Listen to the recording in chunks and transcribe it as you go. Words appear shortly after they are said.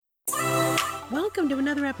Welcome to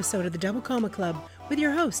another episode of the Double Comma Club with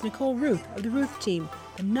your host, Nicole Ruth of the Ruth Team,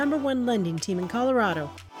 the #1 lending team in Colorado.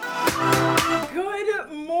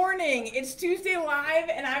 Good morning. It's Tuesday Live,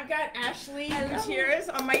 and I've got Ashley Gutierrez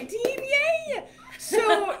on my team. Yay!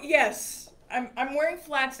 So, yes, I'm wearing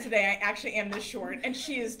flats today. I actually am this short, and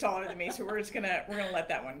she is taller than me, so we're gonna let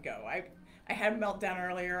that one go. I had a meltdown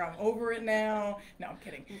earlier. I'm over it now. No, I'm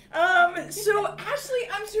kidding. So Ashley,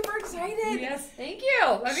 I'm super excited. Yes, thank you.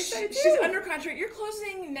 I'm excited too. She's under contract. You're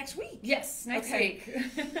closing next week. Yes, next week.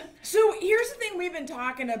 So here's the thing we've been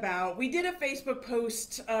talking about. We did a Facebook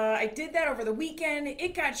post. I did that over the weekend.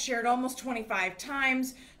 It got shared almost 25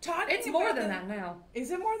 times. It's more than that now.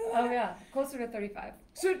 Is it more than that? Oh yeah, closer to 35.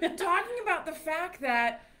 So talking about the fact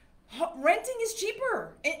that renting is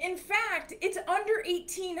cheaper. In fact, it's under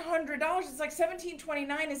 $1,800. It's like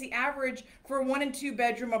 $1,729 is the average for a 1 and 2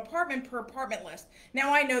 bedroom apartment per apartment list.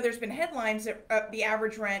 Now I know there's been headlines that the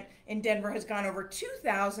average rent in Denver has gone over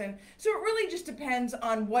 $2,000. So it really just depends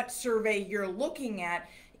on what survey you're looking at.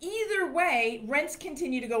 Either way, rents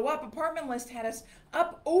continue to go up. Apartment List had us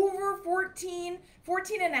up over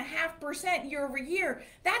 14.5% year over year.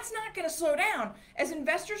 That's not going to slow down. As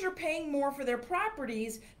investors are paying more for their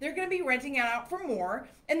properties, they're going to be renting out for more.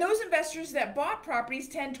 And those investors that bought properties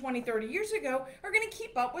 10, 20, 30 years ago are going to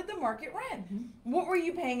keep up with the market rent. Mm-hmm. What were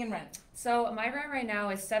you paying in rent? So my rent right now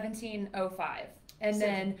is $1,705. And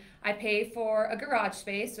then I pay for a garage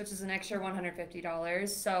space, which is an extra $150.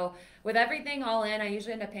 So with everything all in, I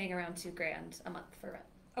usually end up paying around $2,000 a month for rent.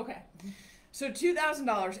 Okay. So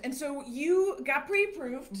 $2,000. And so you got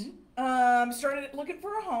pre-approved, started looking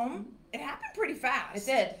for a home. It happened pretty fast.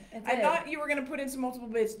 It did. I thought you were going to put in some multiple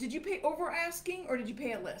bids. Did you pay over asking or did you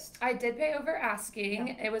pay at list? I did pay over asking.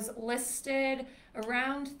 Yeah. It was listed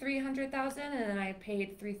around $300,000 and then I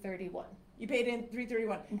paid $331,000. You paid in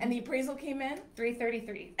 $331,000, and the appraisal came in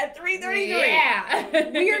 $333,000. At $333,000. Yeah.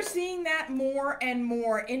 We are seeing that more and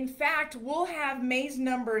more. In fact, we'll have May's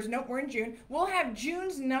numbers. Nope, we're in June. We'll have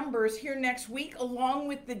June's numbers here next week, along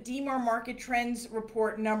with the DMAR Market Trends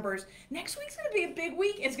Report numbers. Next week's going to be a big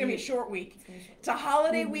week. It's going to be a short week. It's a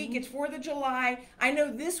holiday week. It's 4th of July. I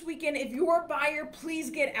know this weekend, if you're a buyer, please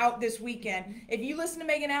get out this weekend. If you listen to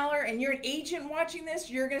Megan Aller and you're an agent watching this,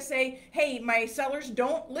 you're going to say, hey, my sellers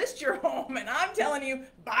don't list your home. And I'm telling you,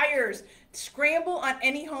 buyers, scramble on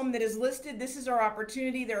any home that is listed. This is our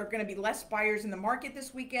opportunity. There are going to be less buyers in the market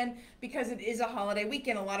this weekend because it is a holiday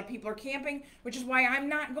weekend. A lot of people are camping, which is why I'm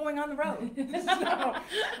not going on the road.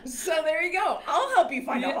 So there you go. I'll help you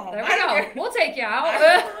find a home. There we go. We'll take you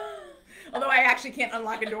out. Although I actually can't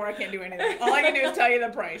unlock a door. I can't do anything. All I can do is tell you the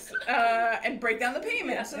price and break down the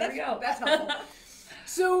payment. Yeah, so there we go. That's helpful.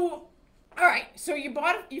 So... all right, so you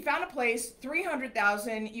found a place,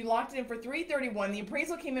 $300,000. You locked it in for $331,000. The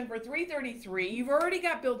appraisal came in for $333,000. You've already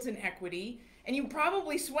got built-in equity, and you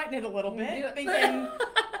probably sweating it a little bit, thinking,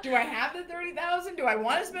 do I have the $30,000? Do I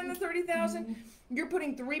want to spend the $30,000? You're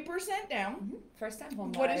putting 3% down. First-time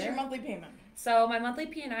home buyer. What is your monthly payment? So my monthly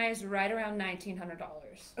P&I is right around $1,900.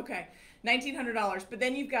 Okay. $1,900, but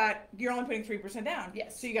then you're only putting 3% down.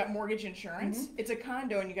 Yes. So you got mortgage insurance. It's a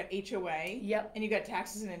condo, and you got HOA. Yep. And you got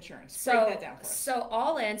taxes and insurance. So, break that down for us. So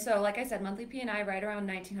all in, so like I said, monthly P&I right around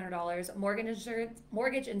 $1,900.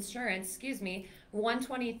 Mortgage insurance,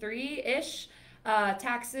 $123-ish.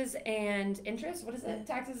 Taxes and interest. What is it?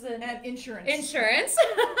 Taxes and insurance. Insurance.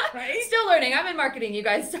 Right. Still learning. I'm in marketing, you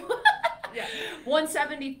guys. Yeah.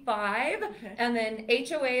 $175, okay. And then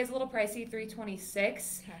HOA is a little pricey,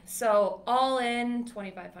 $326. Okay. So all in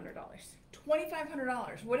 $2,500.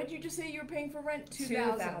 $2,500. What did you just say you were paying for rent?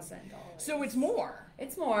 $2,000. So it's more.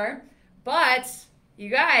 It's more, but you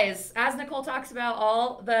guys, as Nicole talks about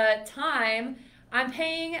all the time, I'm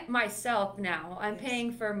paying myself now. I'm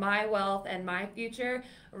paying for my wealth and my future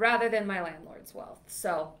rather than my landlord's wealth.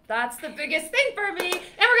 So that's the biggest thing for me.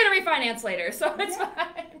 And we're going to refinance later, so it's fine.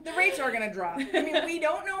 The rates are going to drop. I mean, we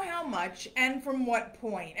don't know how much and from what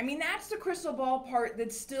point. I mean, that's the crystal ball part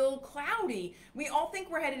that's still cloudy. We all think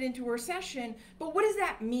we're headed into a recession, but what does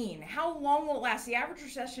that mean? How long will it last? The average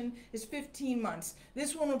recession is 15 months.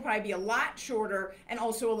 This one will probably be a lot shorter and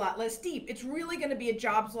also a lot less deep. It's really going to be a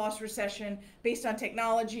jobs loss recession based on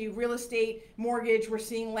technology, real estate, mortgage. We're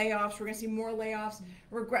seeing layoffs. We're going to see more layoffs.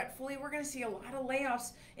 Regretfully, we're going to see a lot of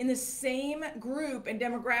layoffs in the same group and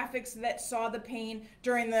demographics that saw the pain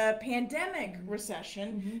during the pandemic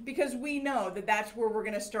recession, because we know that that's where we're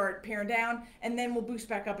going to start paring down and then we'll boost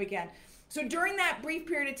back up again. So during that brief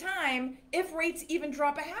period of time, if rates even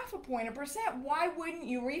drop 0.5 point, 1%, why wouldn't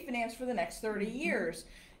you refinance for the next 30 years?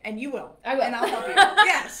 And you will. I will. And I'll help you.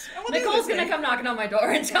 Yes. Nicole's going to come knocking on my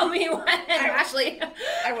door and tell me when. Ashley.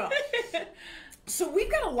 I will. So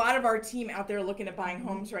we've got a lot of our team out there looking at buying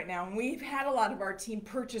homes right now, and we've had a lot of our team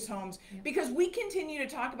purchase homes because we continue to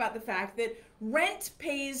talk about the fact that rent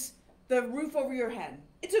pays the roof over your head.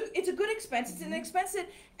 It's a good expense. It's an expense that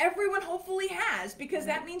everyone hopefully has, because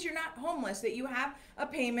that means you're not homeless, that you have a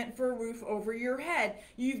payment for a roof over your head.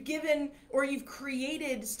 You've given, or you've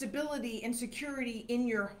created, stability and security in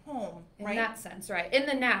your home, right? In that sense, right. In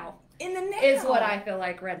the now. In the now. Is what I feel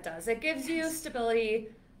like rent does. It gives you stability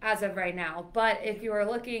as of right now. But if you are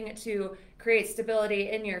looking to create stability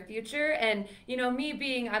in your future, and me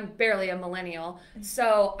being, I'm barely a millennial,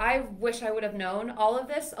 so I wish I would have known all of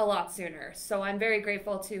this a lot sooner. So I'm very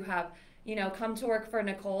grateful to have come to work for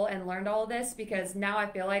Nicole and learned all of this, because now I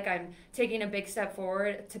feel like I'm taking a big step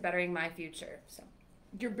forward to bettering my future. So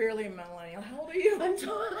you're barely a millennial. How old are you? I'm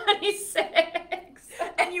 26.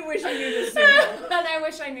 And you wish I knew this sooner. And I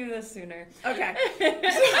wish I knew this sooner. Okay.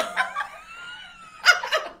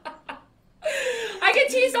 I get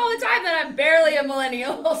teased all the time that I'm barely a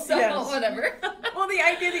millennial, so whatever. Well, the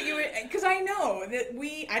idea that you would, because I know that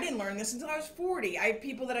I didn't learn this until I was 40. I have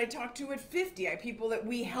people that I talk to at 50. I have people that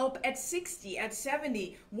we help at 60, at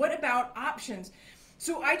 70. What about options?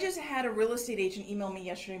 So I just had a real estate agent email me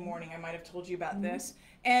yesterday morning. I might have told you about this.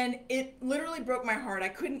 And it literally broke my heart. I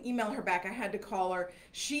couldn't email her back. I had to call her.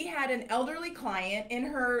 She had an elderly client in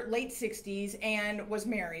her late 60s and was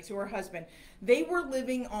married to her husband. They were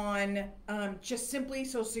living on just simply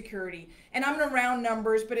Social Security. And I'm going to round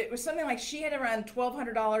numbers, but it was something like she had around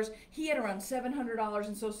 $1,200. He had around $700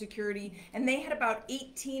 in Social Security. And they had about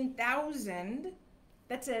 $18,000.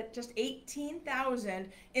 That's it, just $18,000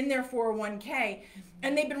 in their 401k.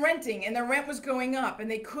 And they've been renting, and their rent was going up,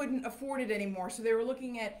 and they couldn't afford it anymore. So they were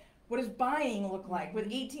looking at, what does buying look like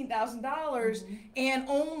with $18,000 and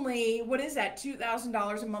only, what is that,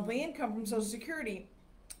 $2,000 a monthly income from Social Security?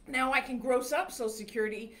 Now I can gross up Social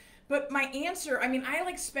Security, but my answer,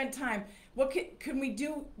 I spent time. What can we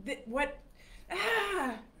do? You know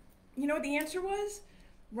what the answer was?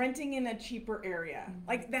 Renting in a cheaper area.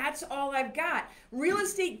 Like, that's all I've got. Real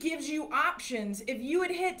estate gives you options. If you had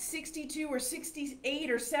hit 62 or 68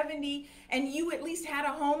 or 70 and you at least had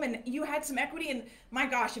a home and you had some equity, and my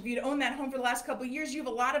gosh, if you'd owned that home for the last couple of years, you have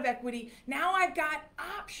a lot of equity. Now I've got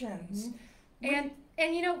options. And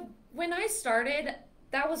when I started,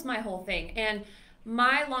 that was my whole thing. And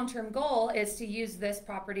my long-term goal is to use this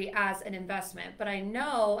property as an investment, but I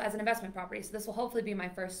know as an investment property, so this will hopefully be my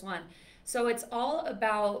first one. So it's all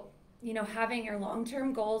about, having your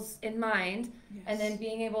long-term goals in mind, and then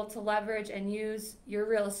being able to leverage and use your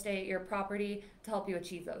real estate, your property, to help you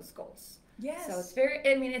achieve those goals. Yes. So it's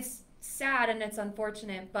it's sad and it's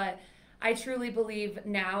unfortunate, but I truly believe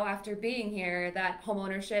now, after being here, that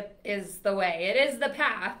homeownership is the way. It is the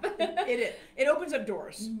path. It is. It opens up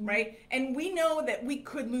doors, right? And we know that we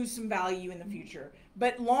could lose some value in the future.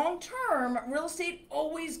 But long term, real estate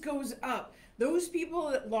always goes up. Those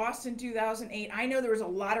people that lost in 2008, I know there was a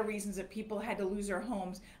lot of reasons that people had to lose their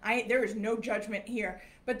homes. There is no judgment here.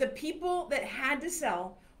 But the people that had to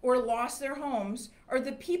sell or lost their homes are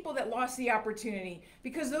the people that lost the opportunity,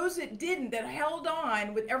 because those that didn't, that held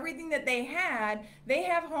on with everything that they have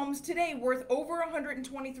homes today worth over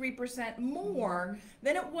 123% more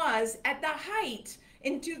than it was at the height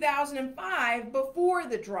in 2005 before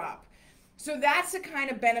the drop. So that's the kind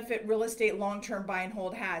of benefit real estate long-term buy and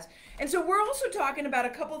hold has. And so we're also talking about a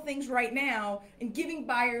couple of things right now in giving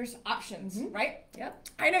buyers options, right? Yep.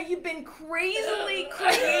 I know you've been crazily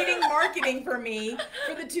creating marketing for me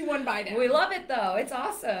for the 2-1 buy down. We love it though. It's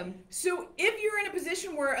awesome. So if you're in a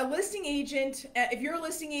position where a listing agent, if you're a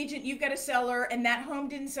listing agent, you've got a seller and that home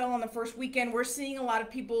didn't sell on the first weekend, we're seeing a lot of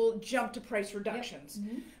people jump to price reductions.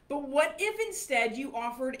 Yep. But what if instead you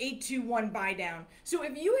offered a 2-1 buy down? So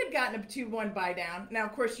if you had gotten a 2-1 buy down, now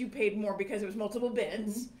of course you paid more because it was multiple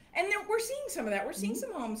bids, and then we're seeing some of that. We're seeing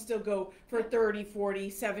some homes still go for 30, 40,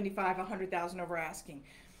 75, 100,000 over asking.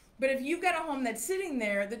 But if you've got a home that's sitting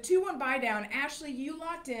there, the 2-1 buy down, Ashley, you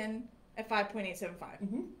locked in at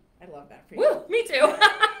 5.875. I love that for you. Woo, me too.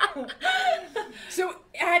 So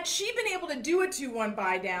had she been able to do a 2-1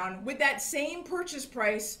 buy down with that same purchase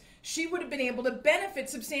price, she would have been able to benefit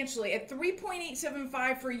substantially. At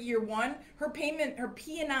 3.875 for year one, her payment, her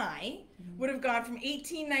P&I, would have gone from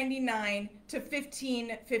 $1,899 to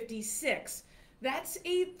 $1,556. That's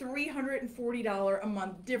a $340 a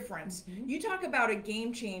month difference. You talk about a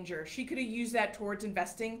game changer. She could have used that towards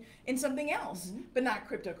investing in something else, but not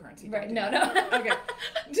cryptocurrency. Right? No. Okay. I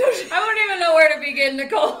wouldn't even know where to begin,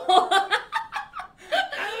 Nicole.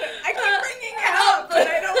 I keep bringing it up, but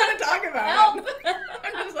I don't want to talk about it.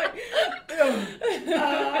 I'm just like,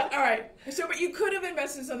 all right. So, but you could have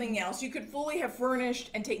invested in something else. You could fully have furnished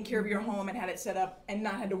and taken care of your home and had it set up and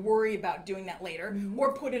not had to worry about doing that later,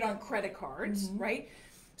 or put it on credit cards, right?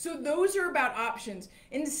 So those are about options.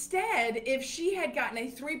 Instead, if she had gotten a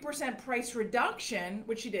 3% price reduction,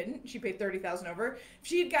 which she didn't, she paid $30,000 over. If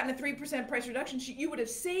she had gotten a 3% price reduction, you would have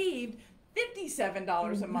saved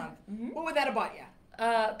 $57 a month. What would that have bought you?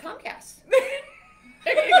 Comcast.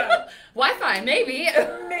 There you go. Wi-Fi, maybe.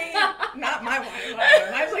 Maybe. Not my Wi-Fi.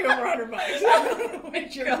 Mine's like over $100. I don't know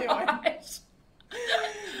what you're doing.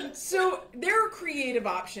 So there are creative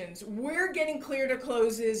options. We're getting clear to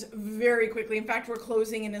closes very quickly. In fact, we're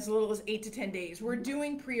closing in as little as 8 to 10 days. We're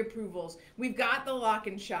doing pre-approvals. We've got the lock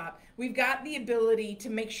and shop. We've got the ability to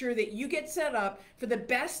make sure that you get set up for the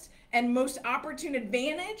best and most opportune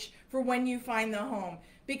advantage for when you find the home.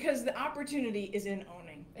 Because the opportunity is in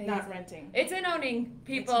owning, not renting. It's in owning,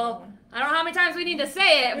 people. I don't know how many times we need to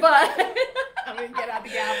say it, but I'm going to get out the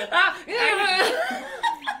gavel.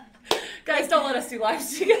 Guys, don't let us do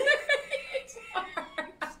lives together.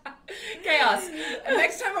 Chaos.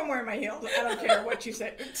 Next time I'm wearing my heels, I don't care what you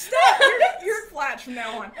say. Stop! You're flat from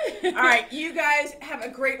now on. All right, you guys have a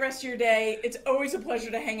great rest of your day. It's always a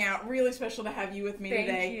pleasure to hang out. Really special to have you with me today.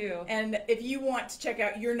 Thank you. And if you want to check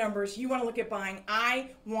out your numbers, you want to look at buying,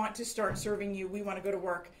 I want to start serving you. We want to go to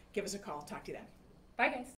work. Give us a call. Talk to you then. Bye,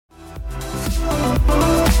 guys.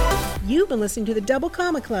 You've been listening to the Double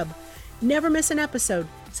Comma Club. Never miss an episode.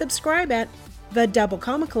 Subscribe at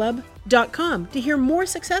thedoublecomaclub.com to hear more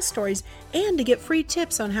success stories and to get free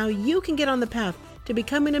tips on how you can get on the path to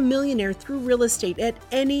becoming a millionaire through real estate at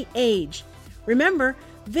any age. Remember,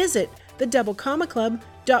 visit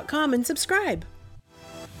thedoublecomaclub.com and subscribe.